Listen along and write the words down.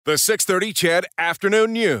The 6:30 CHED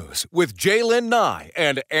Afternoon News with Jaylen Nye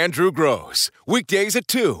and Andrew Gross. Weekdays at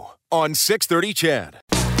 2 on 6:30 CHED.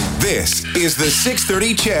 This is the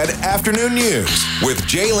 6:30 CHED Afternoon News with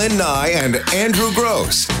Jaylen Nye and Andrew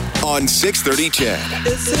Gross on 6:30 CHED.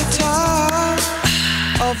 It's the time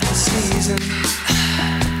of the season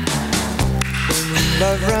when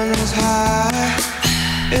love runs high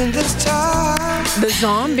in this time. The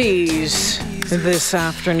Zombies this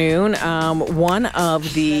afternoon. One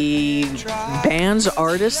of the band's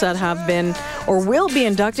artists that have been or will be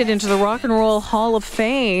inducted into the Rock and Roll Hall of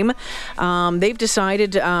Fame. They've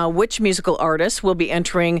decided which musical artists will be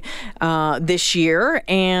entering this year,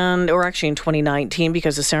 or actually in 2019,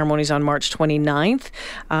 because the ceremony's on March 29th.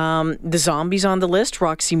 The Zombies on the list,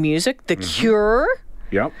 Roxy Music, The Cure,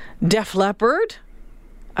 Def Leppard,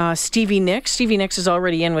 Stevie Nicks. Stevie Nicks is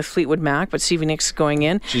already in with Fleetwood Mac, but Stevie Nicks is going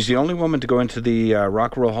in. She's the only woman to go into the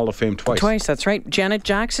Rock and Roll Hall of Fame twice. Twice, that's right. Janet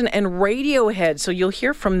Jackson and Radiohead. So you'll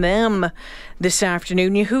hear from them this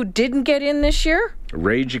afternoon. Who didn't get in this year?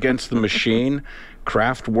 Rage Against the Machine,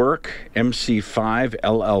 Kraftwerk, MC5,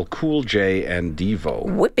 LL Cool J, and Devo.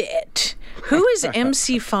 Whip it. Who is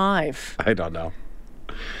MC5? I don't know.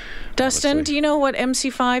 Dustin, Honestly. do you know what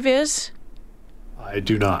MC5 is? I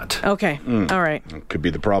do not. Okay. All right. Could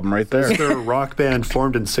be the problem right there. They're a rock band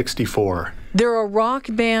formed in 1964. They're a rock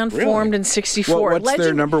band formed in 1964. Well, what's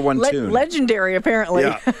their number one tune? Legendary, apparently.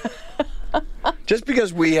 Yeah. Just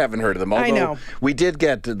because we haven't heard of them. Although I know. We did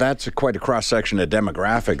get, that's quite a cross-section of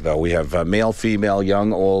demographic, though. We have male, female,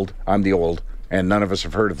 young, old. I'm the old, and none of us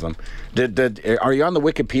have heard of them. Are you on the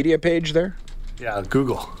Wikipedia page there? Yeah,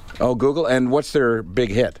 Google. Oh, Google. And what's their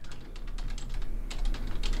big hit?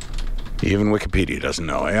 Even Wikipedia doesn't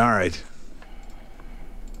know. All right.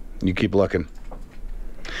 You keep looking.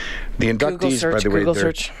 The inductees, by the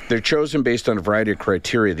way, they're chosen based on a variety of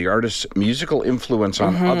criteria. The artist's musical influence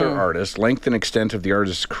on other artists, length and extent of the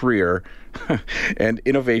artist's career, and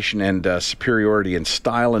innovation and superiority in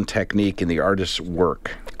style and technique in the artist's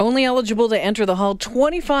work. Only eligible to enter the hall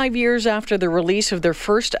 25 years after the release of their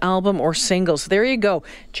first album or single. So there you go.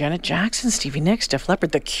 Janet Jackson, Stevie Nicks, Def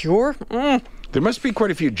Leppard, The Cure. There must be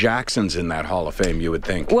quite a few Jacksons in that Hall of Fame, you would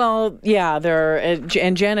think. Well, yeah,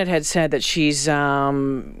 and Janet had said that she's,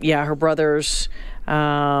 her brothers,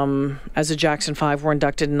 as a Jackson 5, were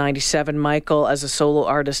inducted in 97. Michael as a solo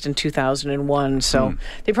artist in 2001. So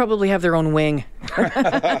they probably have their own wing.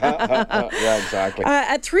 Yeah, exactly.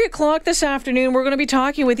 At 3 o'clock this afternoon, we're going to be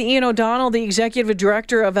talking with Ian O'Donnell, the executive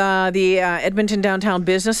director of the Edmonton Downtown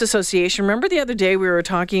Business Association. Remember the other day we were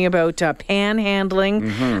talking about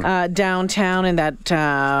panhandling downtown, and that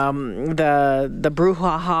the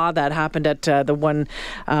brouhaha that happened at the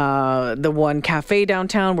one cafe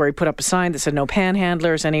downtown where he put up a sign that said no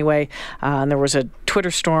panhandlers anyway, and there was a Twitter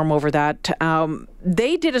storm over that.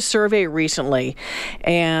 They did a survey recently,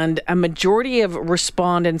 and a majority of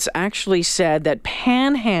respondents actually said that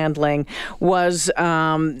panhandling was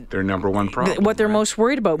their number one problem. What they're most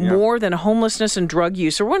worried about, more than homelessness and drug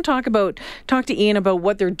use. So we're going to talk to Ian about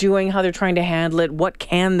what they're doing, how they're trying to handle it, what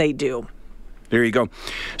can they do. There you go.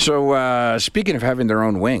 So speaking of having their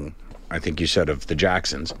own wing, I think you said of the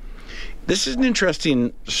Jacksons, this is an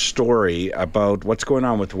interesting story about what's going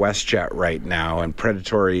on with WestJet right now and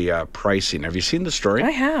predatory pricing. Have you seen the story?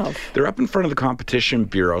 I have. They're up in front of the competition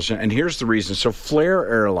bureaus, and here's the reason. So Flair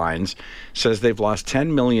Airlines says they've lost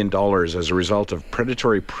 $10 million as a result of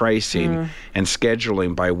predatory pricing and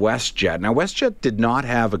scheduling by WestJet. Now, WestJet did not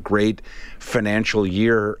have a great financial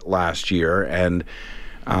year last year, and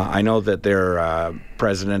I know that their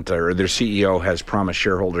president or their CEO has promised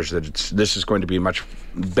shareholders that this is going to be a much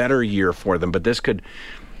better year for them, but this could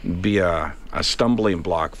be a stumbling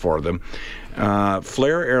block for them.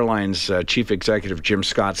 Flair Airlines Chief Executive Jim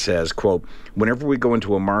Scott says, quote, "Whenever we go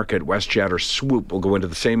into a market, WestJet or Swoop will go into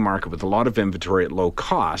the same market with a lot of inventory at low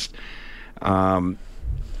cost."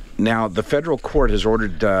 Now, the federal court has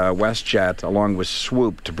ordered WestJet, along with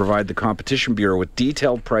Swoop, to provide the Competition Bureau with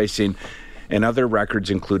detailed pricing and other records,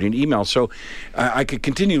 including emails. So I could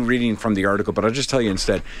continue reading from the article, but I'll just tell you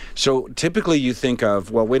instead. So typically you think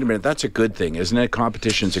of, well, wait a minute, that's a good thing, isn't it?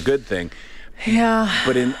 Competition's a good thing. Yeah.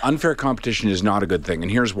 But unfair competition is not a good thing,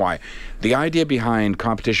 and here's why. The idea behind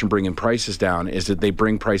competition bringing prices down is that they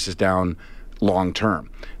bring prices down long term,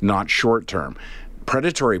 not short term.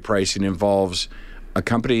 Predatory pricing involves a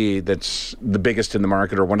company that's the biggest in the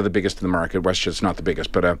market, or one of the biggest in the market. WestJet's not the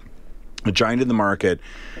biggest, but a giant in the market,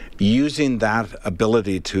 using that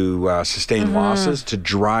ability to sustain losses to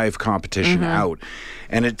drive competition out.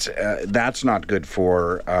 And that's not good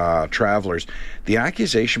for travelers. The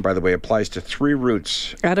accusation, by the way, applies to 3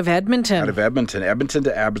 routes. Out of Edmonton. Edmonton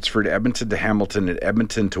to Abbotsford, Edmonton to Hamilton, and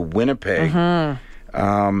Edmonton to Winnipeg.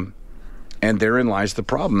 And therein lies the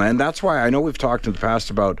problem. And that's why I know we've talked in the past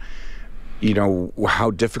about,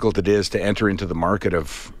 how difficult it is to enter into the market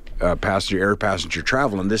of air passenger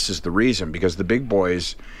travel. And this is the reason, because the big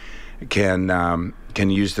boys can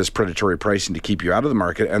use this predatory pricing to keep you out of the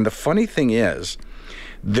market. And the funny thing is,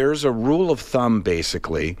 there's a rule of thumb,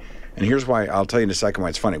 basically, and here's why. I'll tell you in a second why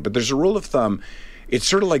it's funny, but there's a rule of thumb. It's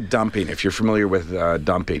sort of like dumping, if you're familiar with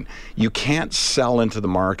dumping. You can't sell into the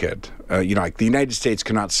market. Like the United States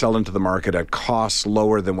cannot sell into the market at costs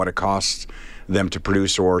lower than what it costs them to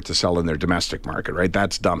produce or to sell in their domestic market, right?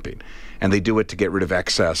 That's dumping. And they do it to get rid of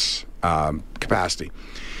excess capacity.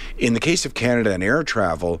 In the case of Canada and air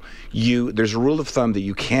travel, there's a rule of thumb that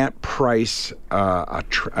you can't price a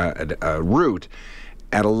route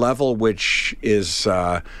at a level which is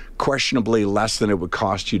questionably less than it would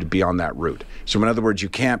cost you to be on that route. So in other words, you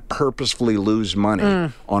can't purposefully lose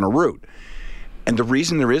money on a route. And the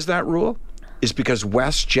reason there is that rule is because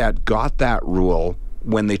WestJet got that rule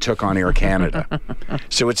when they took on Air Canada.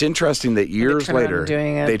 So it's interesting that years later,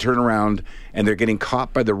 they turn around and they're getting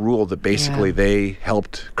caught by the rule that basically they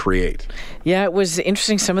helped create. Yeah, it was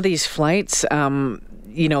interesting. Some of these flights,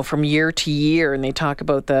 from year to year, and they talk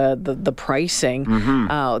about the pricing.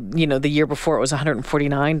 The year before it was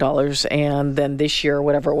 $149, and then this year,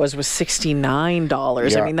 whatever it was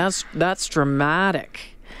 $69. Yeah. I mean, that's dramatic.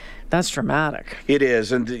 That's dramatic. It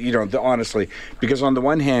is, and honestly, because on the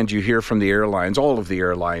one hand, you hear from the airlines, all of the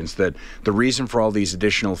airlines, that the reason for all these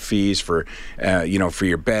additional fees for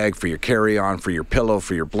your bag, for your carry-on, for your pillow,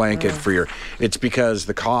 for your blanket, it's because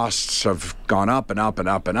the costs have gone up and up and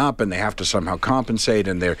up and up, and they have to somehow compensate,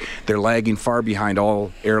 and they're lagging far behind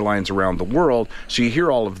all airlines around the world. So you hear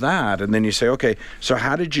all of that, and then you say, okay, so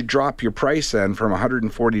how did you drop your price then from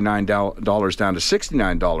 $149 down to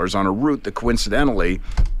 $69 on a route that coincidentally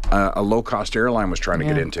a low-cost airline was trying to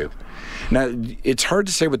get into? Now, it's hard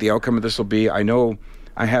to say what the outcome of this will be. I know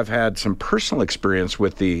I have had some personal experience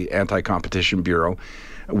with the Anti-Competition Bureau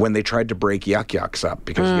when they tried to break Yuck Yucks up,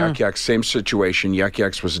 because Yuck Yucks, same situation. Yuck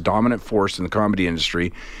Yucks was a dominant force in the comedy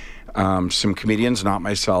industry. Some comedians, not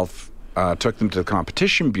myself, took them to the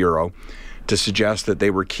Competition Bureau to suggest that they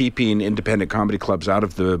were keeping independent comedy clubs out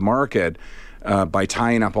of the market by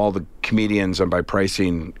tying up all the comedians and by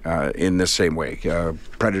pricing in this same way,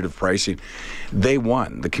 predative pricing. They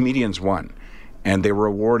won. The comedians won. And they were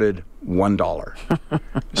awarded $1.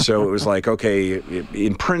 So it was like, okay,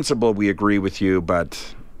 in principle, we agree with you,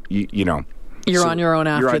 but, You're on your own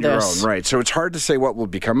after this. You're on your own, right. So it's hard to say what will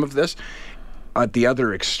become of this. At the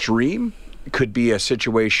other extreme could be a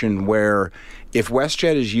situation where if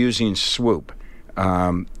WestJet is using Swoop,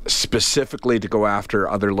 specifically to go after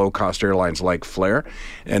other low-cost airlines like Flair,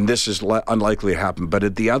 and this is unlikely to happen, but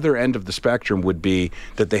at the other end of the spectrum would be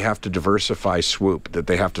that they have to diversify Swoop, that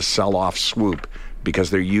they have to sell off Swoop because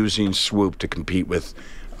they're using Swoop to compete with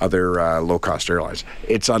other low-cost airlines.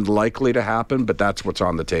 It's unlikely to happen, but that's what's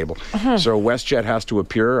on the table. So WestJet has to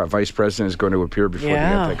appear. A vice president is going to appear before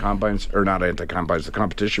the the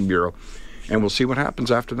Competition Bureau. And we'll see what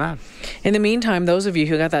happens after that. In the meantime, those of you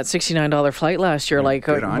who got that $69 flight last year,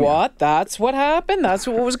 what? That's what happened? That's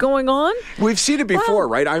what was going on? We've seen it before,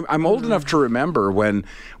 right? I'm old enough to remember when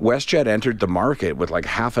WestJet entered the market with like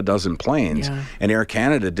half a dozen planes, and Air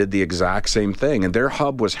Canada did the exact same thing. And their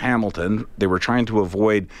hub was Hamilton. They were trying to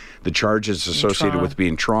avoid the charges associated with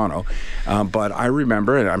being Toronto. But I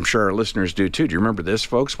remember, and I'm sure our listeners do too, do you remember this,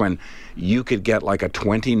 folks, when you could get like a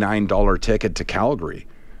 $29 ticket to Calgary?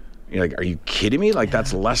 You're like, are you kidding me? Like,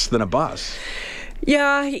 that's less than a bus.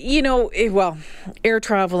 Yeah, air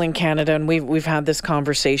travel in Canada, and we've had this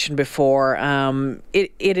conversation before.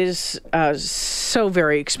 It is so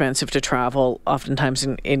very expensive to travel, oftentimes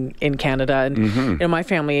in Canada. And my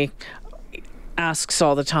family asks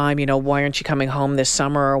all the time, why aren't you coming home this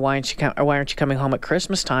summer, or why aren't you coming home at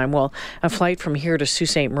Christmas time? Well, a flight from here to Sault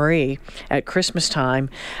Ste. Marie at Christmas time,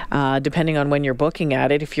 depending on when you're booking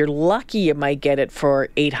at it, if you're lucky, you might get it for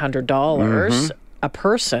 $800. a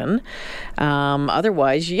person.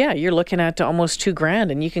 Otherwise, you're looking at almost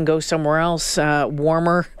 $2,000, and you can go somewhere else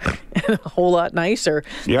warmer and a whole lot nicer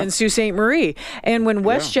than Sault Ste. Marie. And when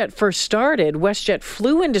WestJet first started, WestJet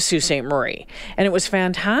flew into Sault Ste. Marie, and it was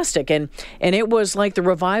fantastic. And it was like the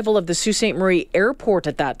revival of the Sault Ste. Marie airport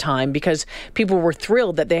at that time, because people were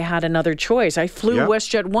thrilled that they had another choice. I flew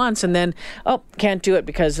WestJet once, and then, can't do it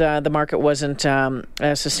because the market wasn't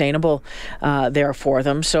sustainable there for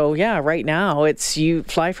them. So, right now, it's you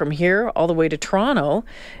fly from here all the way to Toronto,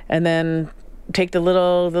 and then take the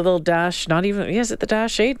little dash, not even, is it the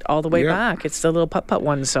Dash 8? All the way back. It's the little putt-putt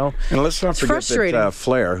one, so and let's not forget that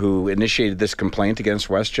Flair, who initiated this complaint against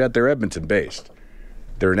WestJet, they're Edmonton-based.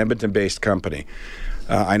 They're an Edmonton-based company.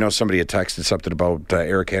 I know somebody had texted something about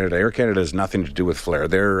Air Canada. Air Canada has nothing to do with Flair.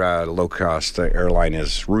 Their low-cost airline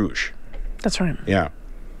is Rouge. That's right. Yeah.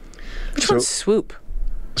 Which one's Swoop?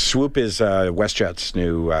 Swoop is WestJet's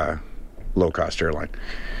new low-cost airline.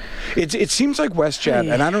 It seems like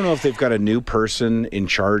WestJet, and I don't know if they've got a new person in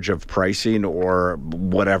charge of pricing or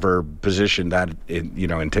whatever position that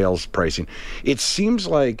entails pricing. It seems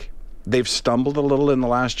like they've stumbled a little in the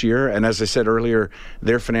last year, and as I said earlier,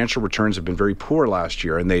 their financial returns have been very poor last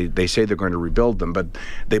year, and they say they're going to rebuild them, but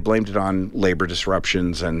they blamed it on labor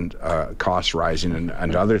disruptions and costs rising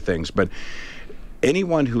and other things. But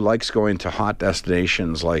anyone who likes going to hot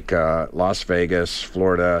destinations like Las Vegas,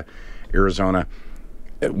 Florida, Arizona,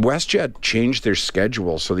 WestJet changed their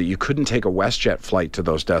schedule so that you couldn't take a WestJet flight to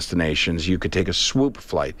those destinations. You could take a Swoop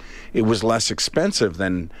flight. It was less expensive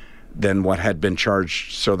than what had been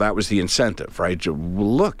charged, so that was the incentive, right?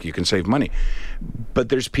 Look, you can save money. But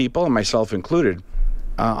there's people, and myself included,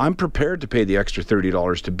 I'm prepared to pay the extra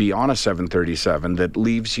 $30 to be on a 737 that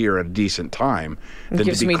leaves here at a decent time than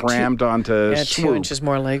to be crammed onto Swoop. 2 inches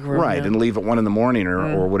more legroom. Right, and leave at 1 a.m.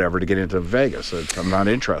 or whatever to get into Vegas. I'm not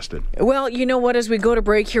interested. Well, you know what, as we go to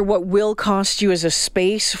break here, what will cost you is a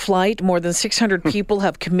space flight. More than 600 people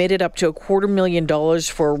have committed up to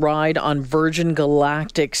 $250,000 for a ride on Virgin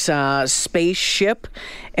Galactic's spaceship.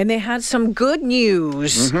 And they had some good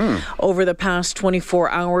news over the past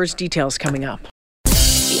 24 hours. Details coming up.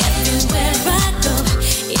 Everywhere I go,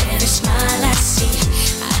 every smile I see,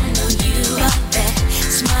 I know you are there,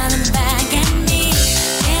 smiling back at me.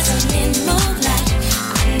 There's a little light,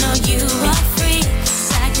 I know you are free,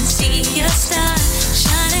 'cause I can see your star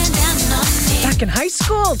shining down on me. Back in high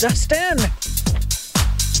school, Dustin.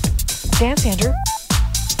 Dance, Andrew.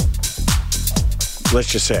 Let's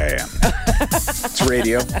just say I am. It's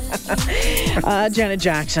radio. Janet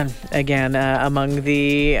Jackson, again, among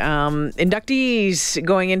the inductees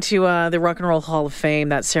going into the Rock and Roll Hall of Fame.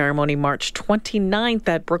 That ceremony, March 29th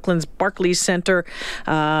at Brooklyn's Barclays Center.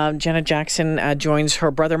 Janet Jackson joins her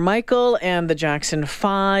brother Michael and the Jackson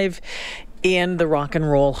 5 in the Rock and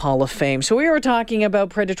Roll Hall of Fame. So we were talking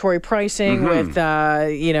about predatory pricing with,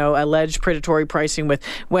 alleged predatory pricing with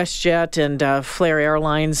WestJet and Flair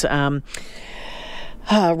Airlines.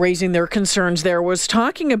 Raising their concerns there, was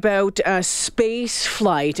talking about space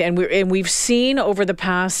flight, and we've seen over the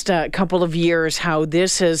past couple of years how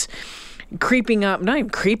this is creeping up. Not even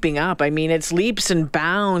creeping up. I mean, it's leaps and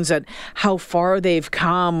bounds at how far they've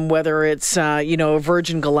come. Whether it's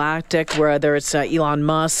Virgin Galactic, whether it's Elon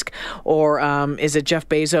Musk, or is it Jeff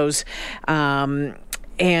Bezos?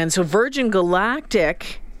 And so Virgin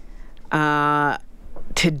Galactic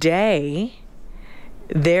today.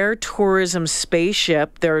 Their tourism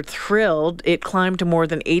spaceship, they're thrilled. It climbed to more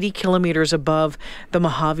than 80 kilometers above the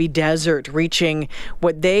Mojave Desert, reaching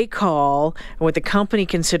what they call, what the company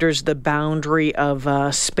considers the boundary of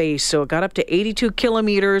space. So it got up to 82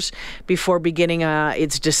 kilometers before beginning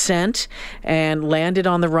its descent and landed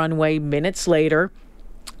on the runway minutes later.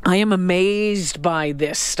 I am amazed by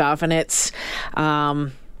this stuff. And it's,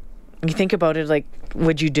 you think about it, like,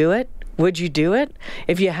 would you do it? Would you do it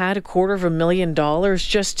if you had $250,000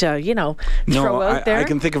 just to, throw out there? I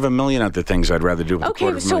can think of a million other things I'd rather do with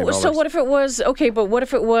 $250,000. So what if it was but what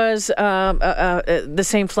if it was the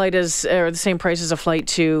same flight as, or the same price as a flight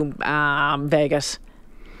to Vegas?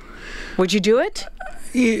 Would you do it?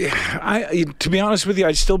 To be honest with you,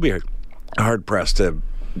 I'd still be hard pressed to.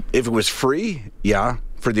 If it was free,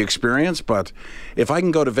 for the experience. But if I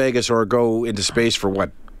can go to Vegas or go into space for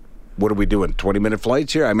what are we doing? 20-minute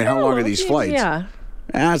flights here? I mean, how long are these flights? Yeah.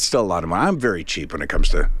 It's still a lot of money. I'm very cheap when it comes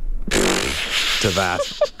to that.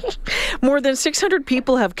 More than 600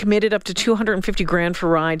 people have committed up to $250,000 for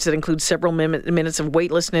rides that include several minutes of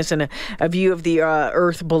weightlessness and a view of the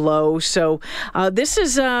earth below. So this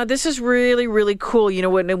is really, really cool. You know,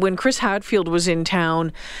 when Chris Hadfield was in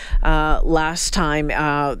town last time,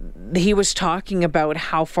 he was talking about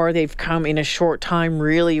how far they've come in a short time,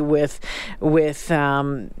 really, with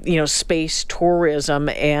space tourism.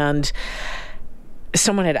 And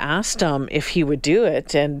someone had asked him if he would do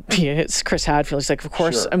it, and it's Chris Hadfield. He's like, of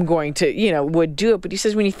course, I'm going to, would do it. But he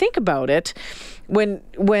says, when you think about it, when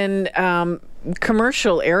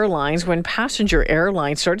commercial airlines, when passenger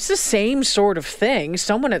airlines start, it's the same sort of thing.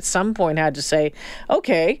 Someone at some point had to say,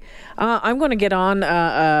 okay, I'm going to get on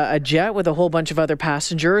a jet with a whole bunch of other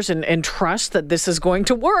passengers and trust that this is going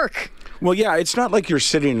to work. Well, yeah, it's not like you're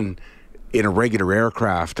sitting in a regular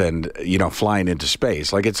aircraft and, flying into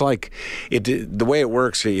space. Like, it's like the way it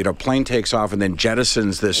works, plane takes off and then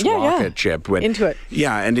jettisons this rocket ship into it.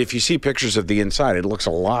 Yeah, and if you see pictures of the inside, it looks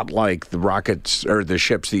a lot like the rockets or the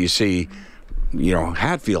ships that you see,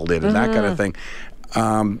 Hatfield in and that kind of thing.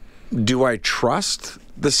 Do I trust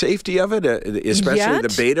the safety of it, especially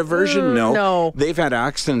the beta version? No. They've had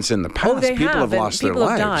accidents in the past. People have lost their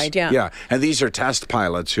lives. Died, yeah. And these are test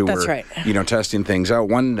pilots who were, testing things out.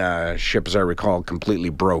 One ship, as I recall, completely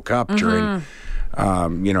broke up during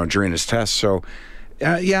his tests. So,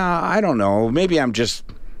 I don't know. Maybe I don't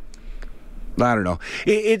know.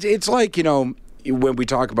 It's like, when we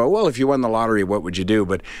talk about, well, if you won the lottery, what would you do?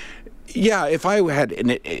 But, yeah, if I had,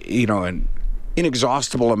 an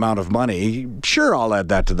inexhaustible amount of money, sure, I'll add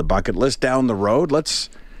that to the bucket list down the road. Let's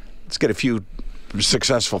get a few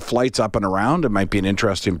successful flights up and around. It might be an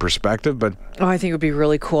interesting perspective, but I think it would be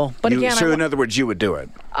really cool. But in other words, you would do it.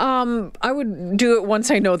 I would do it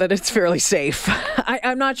once I know that it's fairly safe.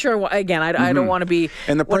 I'm not sure. Again, I don't want to be.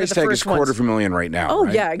 And the price tag is $250,000 right now. Oh,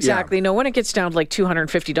 right? yeah, exactly. No, when it gets down to like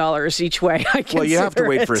 $250 each way, I consider. Well, you have to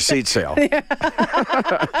wait for a seat sale,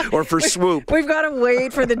 or for Swoop. We've got to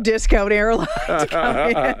wait for the discount airline to come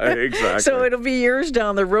in. Exactly. So it'll be years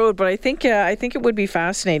down the road, but I think it would be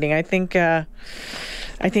fascinating. I think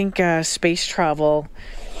space travel.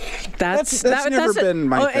 That's never been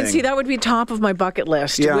my thing. And see, that would be top of my bucket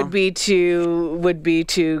list. Yeah. Would be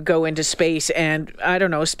to go into space and, I don't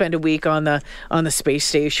know, spend a week on the space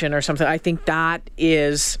station or something. I think that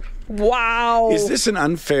is wow. Is this an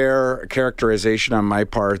unfair characterization on my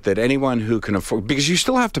part that anyone who can afford, because you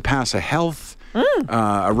still have to pass a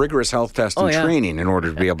rigorous health test and training in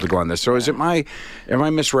order to be able to go on this. So am I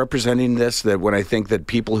misrepresenting this, that when I think that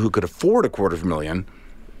people who could afford $250,000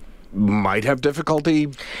 might have difficulty?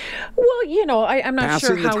 Well, I'm not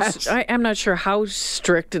sure I'm not sure how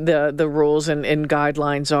strict the rules and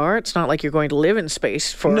guidelines are. It's not like you're going to live in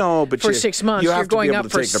space for 6 months. You have you're going to be able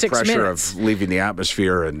up to for take the 6 pressure minutes. of leaving the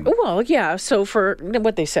atmosphere and. Well, yeah. So for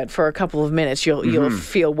what they said, for a couple of minutes, you'll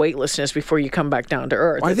feel weightlessness before you come back down to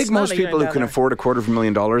Earth. Well, I think most people who can afford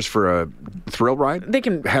 $250,000 for a thrill ride, they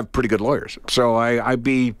can have pretty good lawyers. So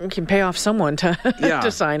you can pay off someone to to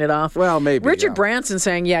sign it off. Well, maybe Richard Branson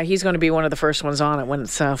saying, he's going to be one of the first ones on it when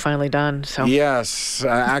it's finally done. So yes,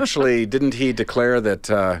 actually, didn't he declare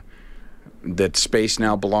that space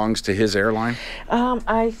now belongs to his airline?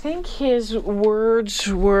 I think his words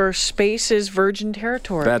were "space is virgin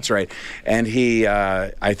territory." That's right. And he,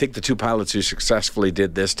 I think the two pilots who successfully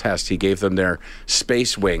did this test, he gave them their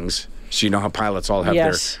space wings. So you know how pilots all have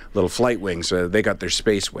their little flight wings. They got their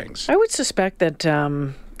space wings. I would suspect that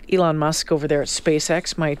Elon Musk over there at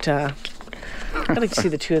SpaceX might. I'd like to see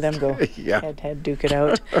the two of them go head-to-head, duke it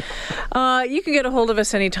out. You can get a hold of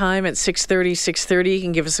us anytime at 6:30. You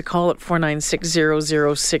can give us a call at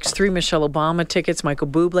 496-0063. Michelle Obama tickets, Michael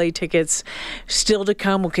Bublé tickets, still to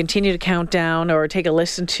come. We'll continue to count down or take a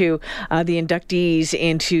listen to the inductees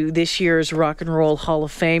into this year's Rock and Roll Hall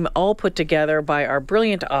of Fame, all put together by our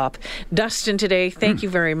brilliant op, Dustin, today. Thank you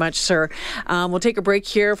very much, sir. We'll take a break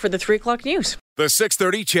here for the 3 o'clock news. The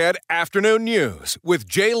 6:30 CHED Afternoon News with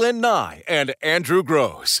Jaylyn Nye and Andrew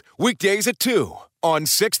Gross. Weekdays at 2 on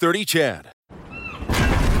 6:30 CHED.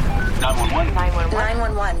 911.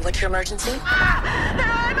 911. What's your emergency?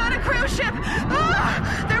 I'm on a cruise ship.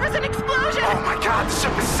 There was an explosion. Oh my God, the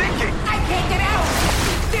ship is sinking. I can't get out.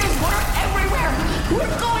 There's water everywhere.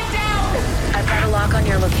 We're going down. I've got a lock on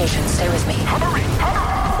your location. Stay with me. Hurry.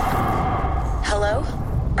 Hello?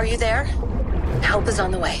 Are you there? Help is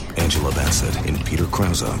on the way. Angela Bassett and Peter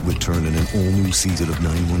Krause return in an all-new season of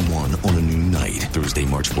 911 on a new night. Thursday,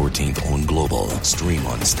 March 14th on Global. Stream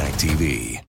on Stack TV.